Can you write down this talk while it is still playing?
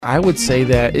I would say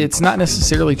that it's not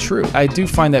necessarily true. I do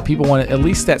find that people want at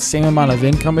least that same amount of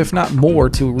income, if not more,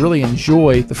 to really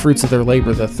enjoy the fruits of their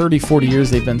labor. The 30, 40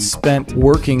 years they've been spent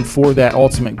working for that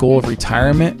ultimate goal of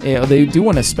retirement, they do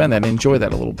want to spend that and enjoy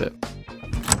that a little bit.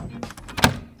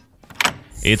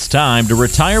 It's time to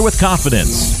retire with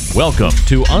confidence. Welcome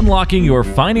to Unlocking Your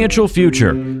Financial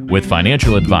Future with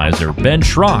financial advisor Ben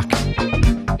Schrock.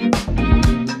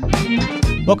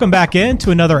 Welcome back into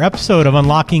another episode of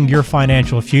Unlocking Your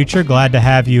Financial Future. Glad to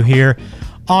have you here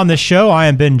on the show. I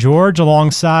am Ben George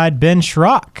alongside Ben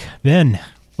Schrock. Ben,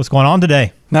 what's going on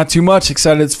today? Not too much.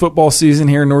 Excited it's football season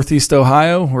here in Northeast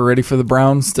Ohio. We're ready for the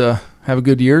Browns to have a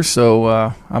good year,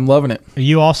 so I'm loving it. Are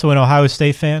you also an Ohio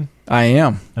State fan? I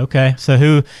am. Okay,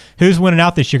 so who's winning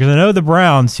out this year? Because I know the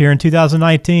Browns here in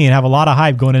 2019 have a lot of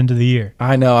hype going into the year.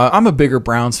 I know. I'm a bigger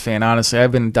Browns fan, honestly.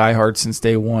 I've been a diehard since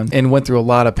day one and went through a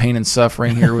lot of pain and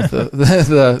suffering here with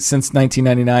the since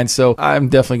 1999. So I'm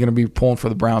definitely going to be pulling for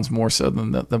the Browns more so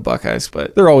than the Buckeyes.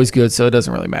 But they're always good, so it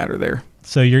doesn't really matter there.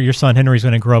 So your son Henry's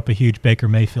going to grow up a huge Baker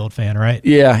Mayfield fan, right?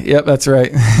 Yeah, yep, that's right.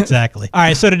 Exactly. All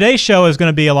right, so today's show is going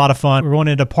to be a lot of fun. We're going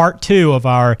into part 2 of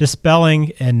our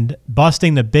Dispelling and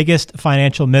Busting the Biggest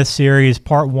Financial Myths series,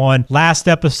 part 1. Last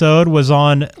episode was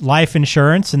on life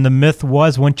insurance, and the myth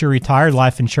was once you're retired,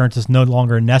 life insurance is no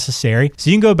longer necessary.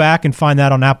 So you can go back and find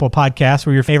that on Apple Podcasts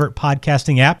or your favorite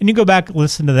podcasting app, and you can go back and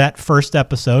listen to that first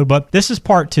episode. But this is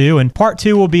part 2, and part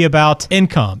 2 will be about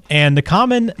income. And the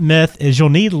common myth is you'll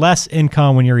need less income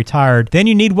when you're retired than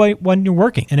you need when you're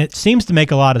working. And it seems to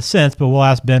make a lot of sense, but we'll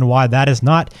ask Ben why that is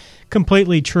not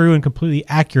completely true and completely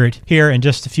accurate here in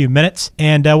just a few minutes.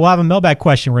 And we'll have a mailbag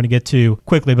question we're going to get to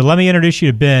quickly. But let me introduce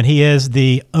you to Ben. He is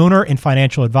the owner and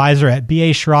financial advisor at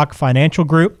B.A. Schrock Financial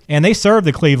Group, and they serve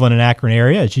the Cleveland and Akron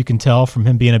area, as you can tell from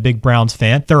him being a big Browns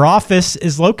fan. Their office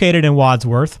is located in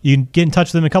Wadsworth. You can get in touch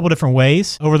with them a couple different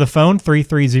ways. Over the phone,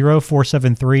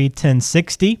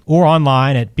 330-473-1060, or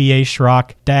online at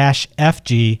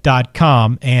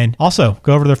baschrock-fg.com. And also,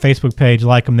 go over to their Facebook page,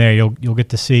 like them there. You'll get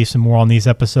to see some more on these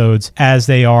episodes as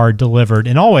they are delivered.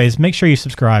 And always make sure you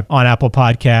subscribe on Apple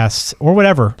Podcasts or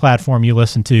whatever platform you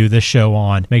listen to this show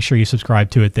on. Make sure you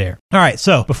subscribe to it there. All right,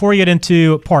 so before we get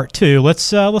into part 2, let's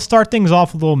start things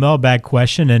off with a little mailbag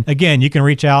question. And again, you can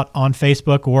reach out on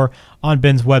Facebook or on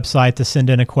Ben's website to send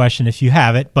in a question if you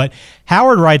have it. But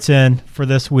Howard writes in for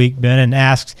this week, Ben, and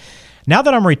asks, now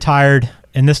that I'm retired,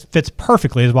 and this fits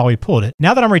perfectly is why we pulled it.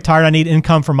 Now that I'm retired, I need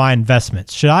income for my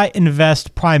investments. Should I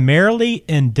invest primarily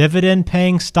in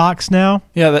dividend-paying stocks now?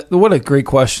 Yeah, what a great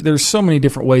question. There's so many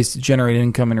different ways to generate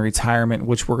income in retirement,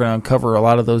 which we're going to uncover a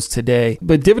lot of those today.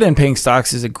 But dividend-paying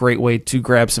stocks is a great way to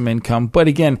grab some income. But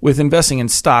again, with investing in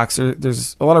stocks,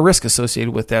 there's a lot of risk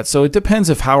associated with that. So it depends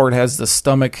if Howard has the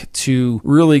stomach to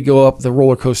really go up the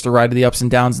roller coaster ride of the ups and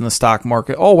downs in the stock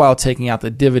market, all while taking out the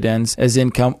dividends as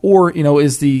income, or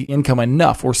is the income enough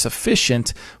or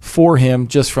sufficient for him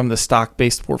just from the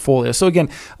stock-based portfolio. So again,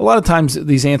 a lot of times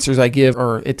these answers I give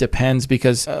are it depends,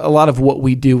 because a lot of what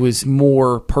we do is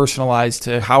more personalized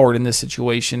to Howard in this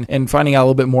situation, and finding out a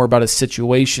little bit more about his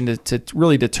situation to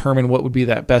really determine what would be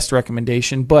that best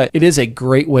recommendation. But it is a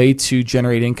great way to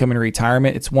generate income in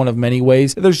retirement. It's one of many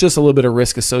ways. There's just a little bit of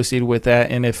risk associated with that,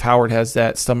 and if Howard has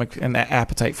that stomach and that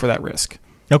appetite for that risk.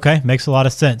 Okay, makes a lot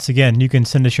of sense. Again, you can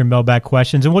send us your mailbag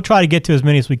questions, and we'll try to get to as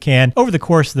many as we can over the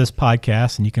course of this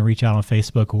podcast, and you can reach out on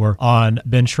Facebook or on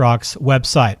Ben Schrock's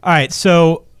website. All right,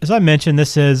 so as I mentioned,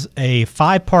 this is a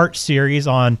 5-part series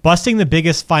on busting the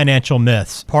biggest financial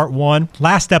myths. Part 1,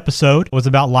 last episode, was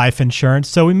about life insurance.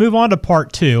 So we move on to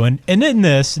part 2. And in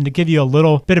this, and to give you a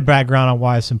little bit of background on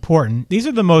why it's important, these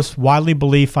are the most widely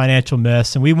believed financial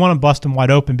myths, and we want to bust them wide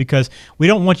open because we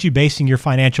don't want you basing your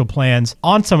financial plans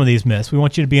on some of these myths. We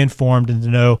want you to be informed and to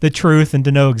know the truth and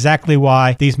to know exactly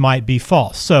why these might be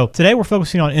false. So today we're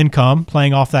focusing on income,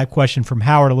 playing off that question from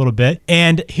Howard a little bit.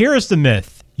 And here is the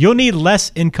myth. You'll need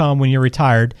less income when you're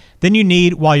retired than you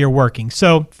need while you're working.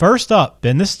 So first up,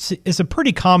 Ben, this is a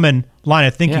pretty common line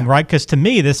of thinking, right? Because to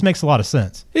me, this makes a lot of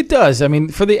sense. It does. I mean,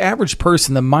 for the average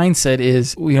person, the mindset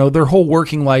is, their whole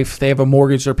working life, they have a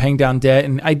mortgage, they're paying down debt,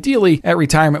 and ideally at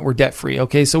retirement, we're debt free.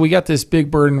 Okay, so we got this big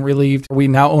burden relieved. We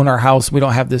now own our house. We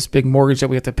don't have this big mortgage that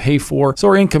we have to pay for. So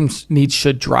our income needs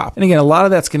should drop. And again, a lot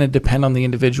of that's going to depend on the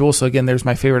individual. So again, there's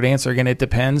my favorite answer. Again, it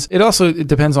depends. It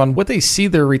depends on what they see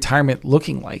their retirement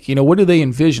looking like. What do they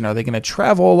envision? Are they going to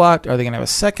travel a lot? Are they going to have a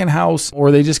second house? Or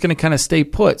are they just going to kind of stay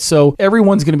put? So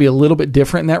everyone's going to be a little little bit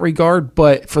different in that regard,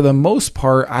 but for the most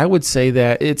part, I would say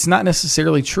that it's not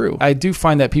necessarily true. I do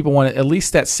find that people want at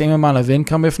least that same amount of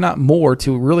income, if not more,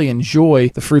 to really enjoy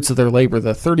the fruits of their labor.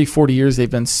 The 30, 40 years they've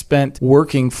been spent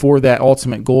working for that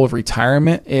ultimate goal of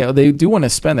retirement, they do want to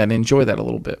spend that and enjoy that a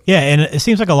little bit. Yeah, and it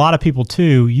seems like a lot of people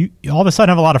too, you all of a sudden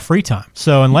have a lot of free time.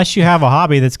 So unless you have a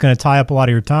hobby that's going to tie up a lot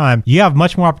of your time, you have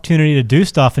much more opportunity to do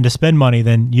stuff and to spend money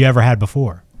than you ever had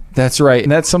before. That's right. And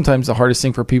that's sometimes the hardest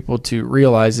thing for people to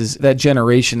realize is that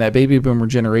generation, that baby boomer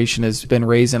generation has been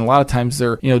raised. And a lot of times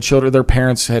their children, their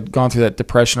parents had gone through that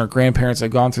depression, or grandparents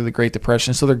had gone through the Great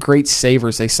Depression. So they're great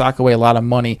savers. They sock away a lot of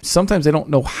money. Sometimes they don't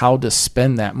know how to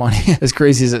spend that money, as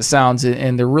crazy as it sounds,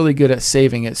 and they're really good at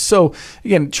saving it. So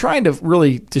again, trying to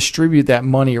really distribute that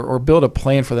money or build a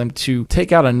plan for them to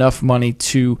take out enough money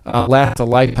to last a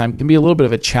lifetime can be a little bit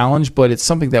of a challenge, but it's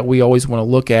something that we always want to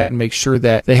look at and make sure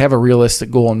that they have a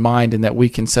realistic goal in mind and that we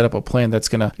can set up a plan that's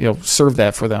going to serve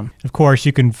that for them. Of course,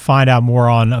 you can find out more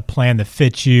on a plan that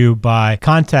fits you by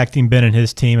contacting Ben and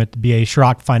his team at the B.A.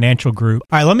 Schrock Financial Group.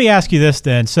 All right, let me ask you this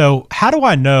then. So how do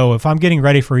I know if I'm getting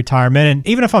ready for retirement, and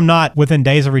even if I'm not within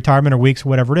days of retirement or weeks or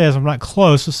whatever it is, I'm not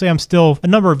close, so say I'm still a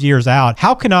number of years out,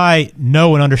 how can I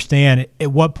know and understand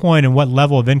at what point and what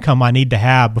level of income I need to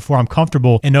have before I'm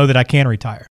comfortable and know that I can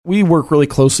retire? We work really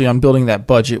closely on building that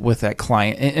budget with that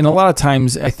client. And a lot of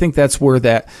times, I think that's where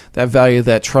that value of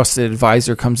that trusted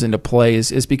advisor comes into play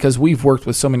is because we've worked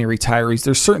with so many retirees.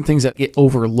 There's certain things that get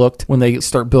overlooked when they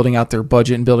start building out their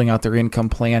budget and building out their income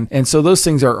plan. And so those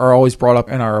things are always brought up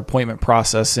in our appointment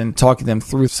process and talking them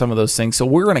through some of those things. So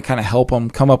we're going to kind of help them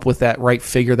come up with that right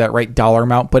figure, that right dollar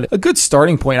amount. But a good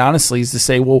starting point, honestly, is to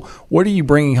say, well, what are you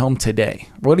bringing home today?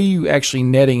 What are you actually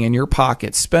netting in your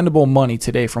pocket, spendable money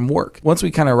today from work? Once we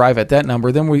kind of arrive at that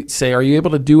number, then we say, are you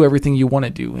able to do everything you want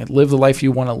to do and live the life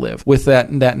you want to live with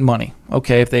that money?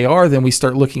 Okay, if they are, then we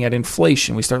start looking at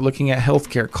inflation. We start looking at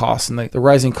healthcare costs and the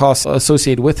rising costs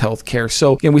associated with healthcare.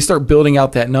 So again, we start building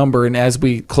out that number, and as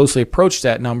we closely approach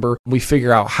that number, we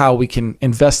figure out how we can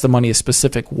invest the money a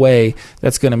specific way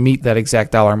that's going to meet that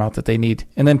exact dollar amount that they need,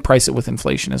 and then price it with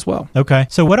inflation as well. Okay,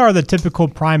 so what are the typical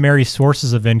primary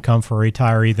sources of income for a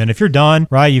retiree then? If you're done,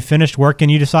 right, you finished working,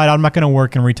 you decide I'm not going to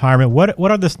work in retirement, what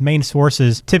are the main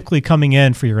sources typically coming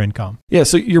in for your income? Yeah,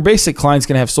 so your basic client's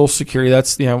going to have Social Security.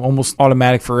 That's almost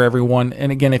automatic for everyone.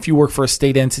 And again, if you work for a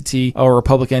state entity or a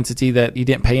public entity that you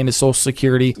didn't pay into Social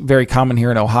Security, very common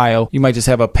here in Ohio, you might just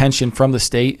have a pension from the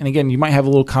state. And again, you might have a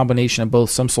little combination of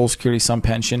both, some Social Security, some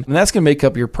pension. And that's going to make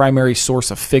up your primary source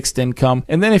of fixed income.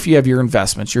 And then if you have your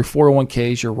investments, your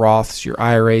 401ks, your Roths, your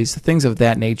IRAs, things of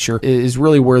that nature is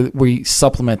really where we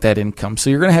supplement that income. So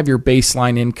you're going to have your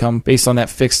baseline income based on that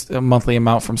fixed monthly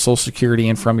amount from Social Security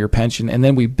and from your pension. And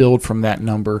then we build from that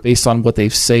number based on what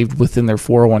they've saved within their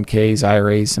 401ks,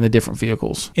 IRAs, and the different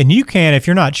vehicles. And you can, if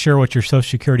you're not sure what your Social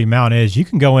Security amount is, you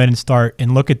can go in and start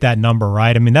and look at that number,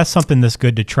 right? I mean, that's something that's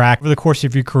good to track over the course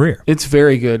of your career. It's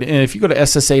very good. And if you go to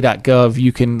ssa.gov,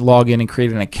 you can log in and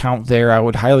create an account there. I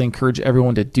would highly encourage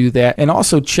everyone to do that. And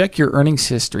also check your earnings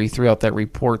history throughout that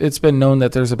report. It's been known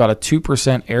that there's about a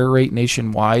 2% error rate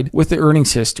nationwide with the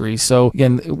earnings history. So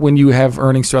again, when you have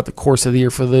earnings throughout the course of the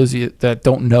year, for those of you that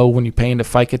don't know, when you pay into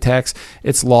FICA tax,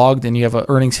 it's logged and you have an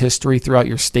earnings history throughout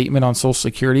your statement on Social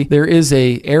Security. There is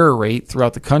a error rate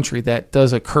throughout the country that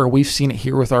does occur. We've seen it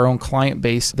here with our own client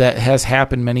base that has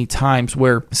happened many times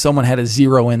where someone had a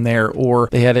zero in there, or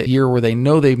they had a year where they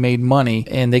know they made money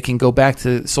and they can go back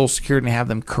to Social Security and have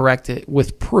them correct it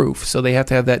with proof. So they have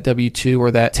to have that W-2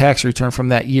 or that tax return from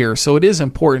that year. So it is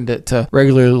important to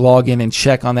regularly log in and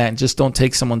check on that, and just don't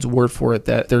take someone's word for it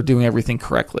that they're doing everything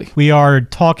correctly. We are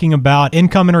talking about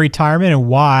income in retirement and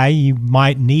why you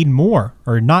might need more,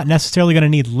 or not necessarily going to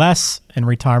need less in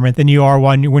retirement than you are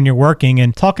when you're working,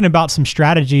 and talking about some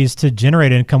strategies to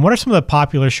generate income. What are some of the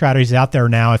popular strategies out there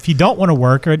now? If you don't want to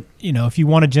work, or if you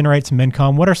want to generate some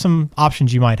income, what are some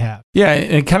options you might have? Yeah,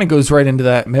 it kind of goes right into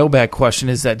that mailbag question,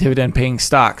 is that dividend paying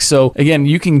stocks. So again,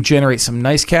 you can generate some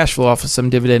nice cash flow off of some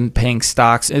dividend paying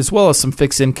stocks, as well as some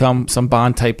fixed income, some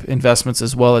bond type investments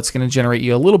as well. It's going to generate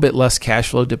you a little bit less cash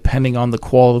flow depending on the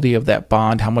quality of that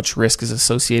bond, how much risk is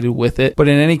associated with it. But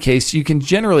in any case, you can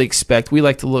generally expect, we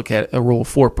like to look at a rule of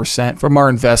 4% from our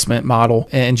investment model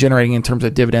and generating in terms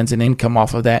of dividends and income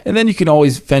off of that. And then you can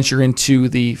always venture into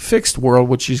the fixed world,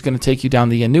 which is going going to take you down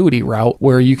the annuity route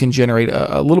where you can generate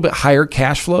a little bit higher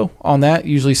cash flow on that,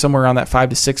 usually somewhere around that 5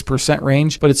 to 6%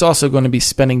 range, but it's also going to be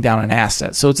spending down an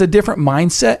asset. So it's a different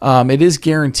mindset. It is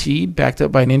guaranteed, backed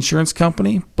up by an insurance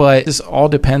company, but this all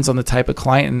depends on the type of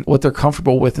client and what they're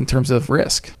comfortable with in terms of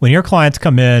risk. When your clients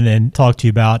come in and talk to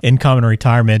you about income and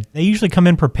retirement, they usually come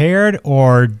in prepared,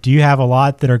 or do you have a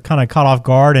lot that are kind of caught off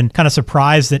guard and kind of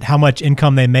surprised at how much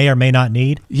income they may or may not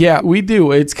need? Yeah, we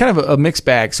do. It's kind of a mixed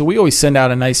bag. So we always send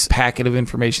out a nice packet of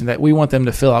information that we want them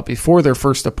to fill out before their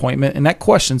first appointment. And that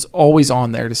question's always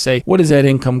on there to say, what is that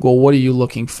income goal? What are you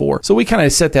looking for? So we kind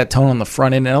of set that tone on the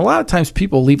front end. And a lot of times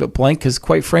people leave it blank because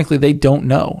quite frankly, they don't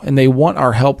know and they want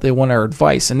our help. They want our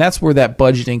advice. And that's where that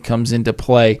budgeting comes into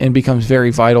play and becomes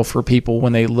very vital for people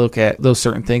when they look at those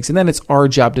certain things. And then it's our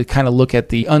job to kind of look at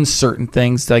the uncertain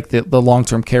things like the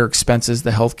long-term care expenses,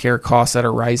 the healthcare costs that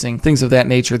are rising, things of that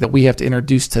nature that we have to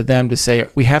introduce to them to say,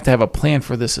 we have to have a plan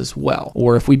for this as well.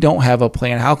 Or if we don't have a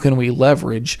plan, how can we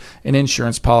leverage an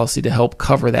insurance policy to help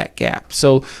cover that gap?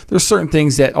 So there's certain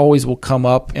things that always will come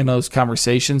up in those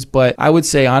conversations, but I would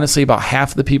say honestly about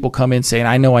half of the people come in saying,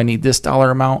 I know I need this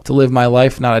dollar amount to live my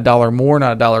life, not a dollar more,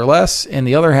 not a dollar less. And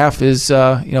the other half is,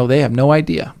 they have no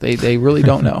idea. They really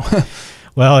don't know.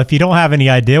 Well, if you don't have any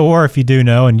idea, or if you do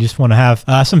know and you just want to have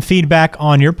some feedback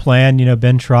on your plan,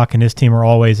 Ben Schrock and his team are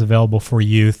always available for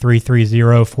you,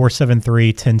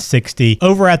 330-473-1060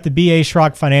 over at the B.A.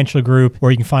 Schrock Financial Group,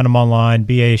 or you can find them online,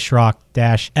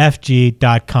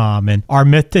 BASchrock-FG.com. And our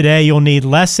myth today, you'll need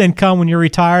less income when you're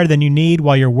retired than you need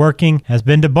while you're working, has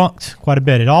been debunked quite a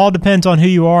bit. It all depends on who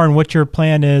you are and what your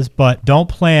plan is, but don't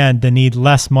plan to need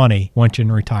less money once you're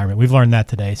in retirement. We've learned that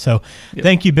today. So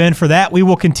Thank you, Ben, for that. We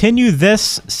will continue this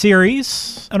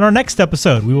series on our next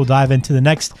episode. We will dive into the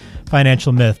next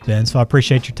financial myth, Ben. So I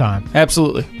appreciate your time.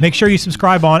 Absolutely. Make sure you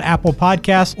subscribe on Apple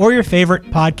Podcasts or your favorite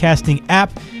podcasting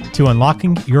app to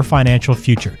Unlocking Your Financial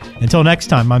Future. Until next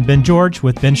time, I'm Ben George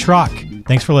with Ben Schrock.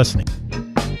 Thanks for listening.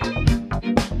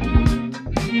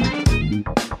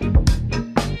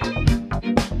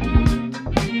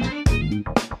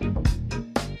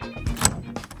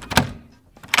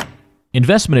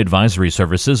 Investment advisory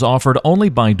services offered only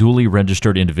by duly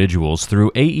registered individuals through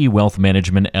AE Wealth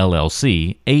Management,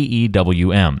 LLC,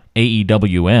 AEWM.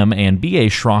 AEWM and B.A.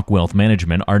 Schrock Wealth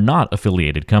Management are not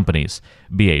affiliated companies.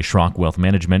 B.A. Schrock Wealth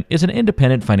Management is an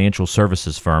independent financial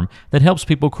services firm that helps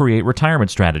people create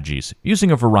retirement strategies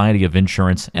using a variety of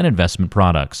insurance and investment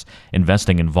products.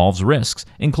 Investing involves risks,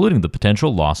 including the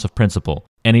potential loss of principal.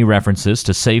 Any references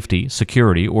to safety,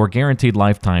 security, or guaranteed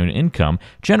lifetime income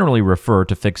generally refer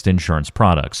to fixed insurance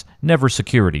products, never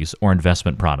securities or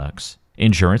investment products.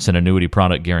 Insurance and annuity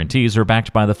product guarantees are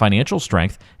backed by the financial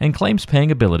strength and claims-paying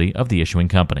ability of the issuing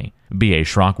company. B.A.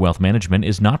 Schrock Wealth Management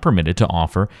is not permitted to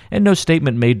offer, and no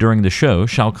statement made during the show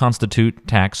shall constitute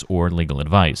tax or legal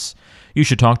advice. You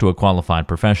should talk to a qualified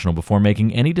professional before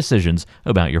making any decisions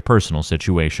about your personal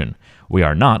situation. We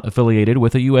are not affiliated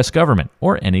with the U.S. government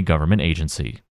or any government agency.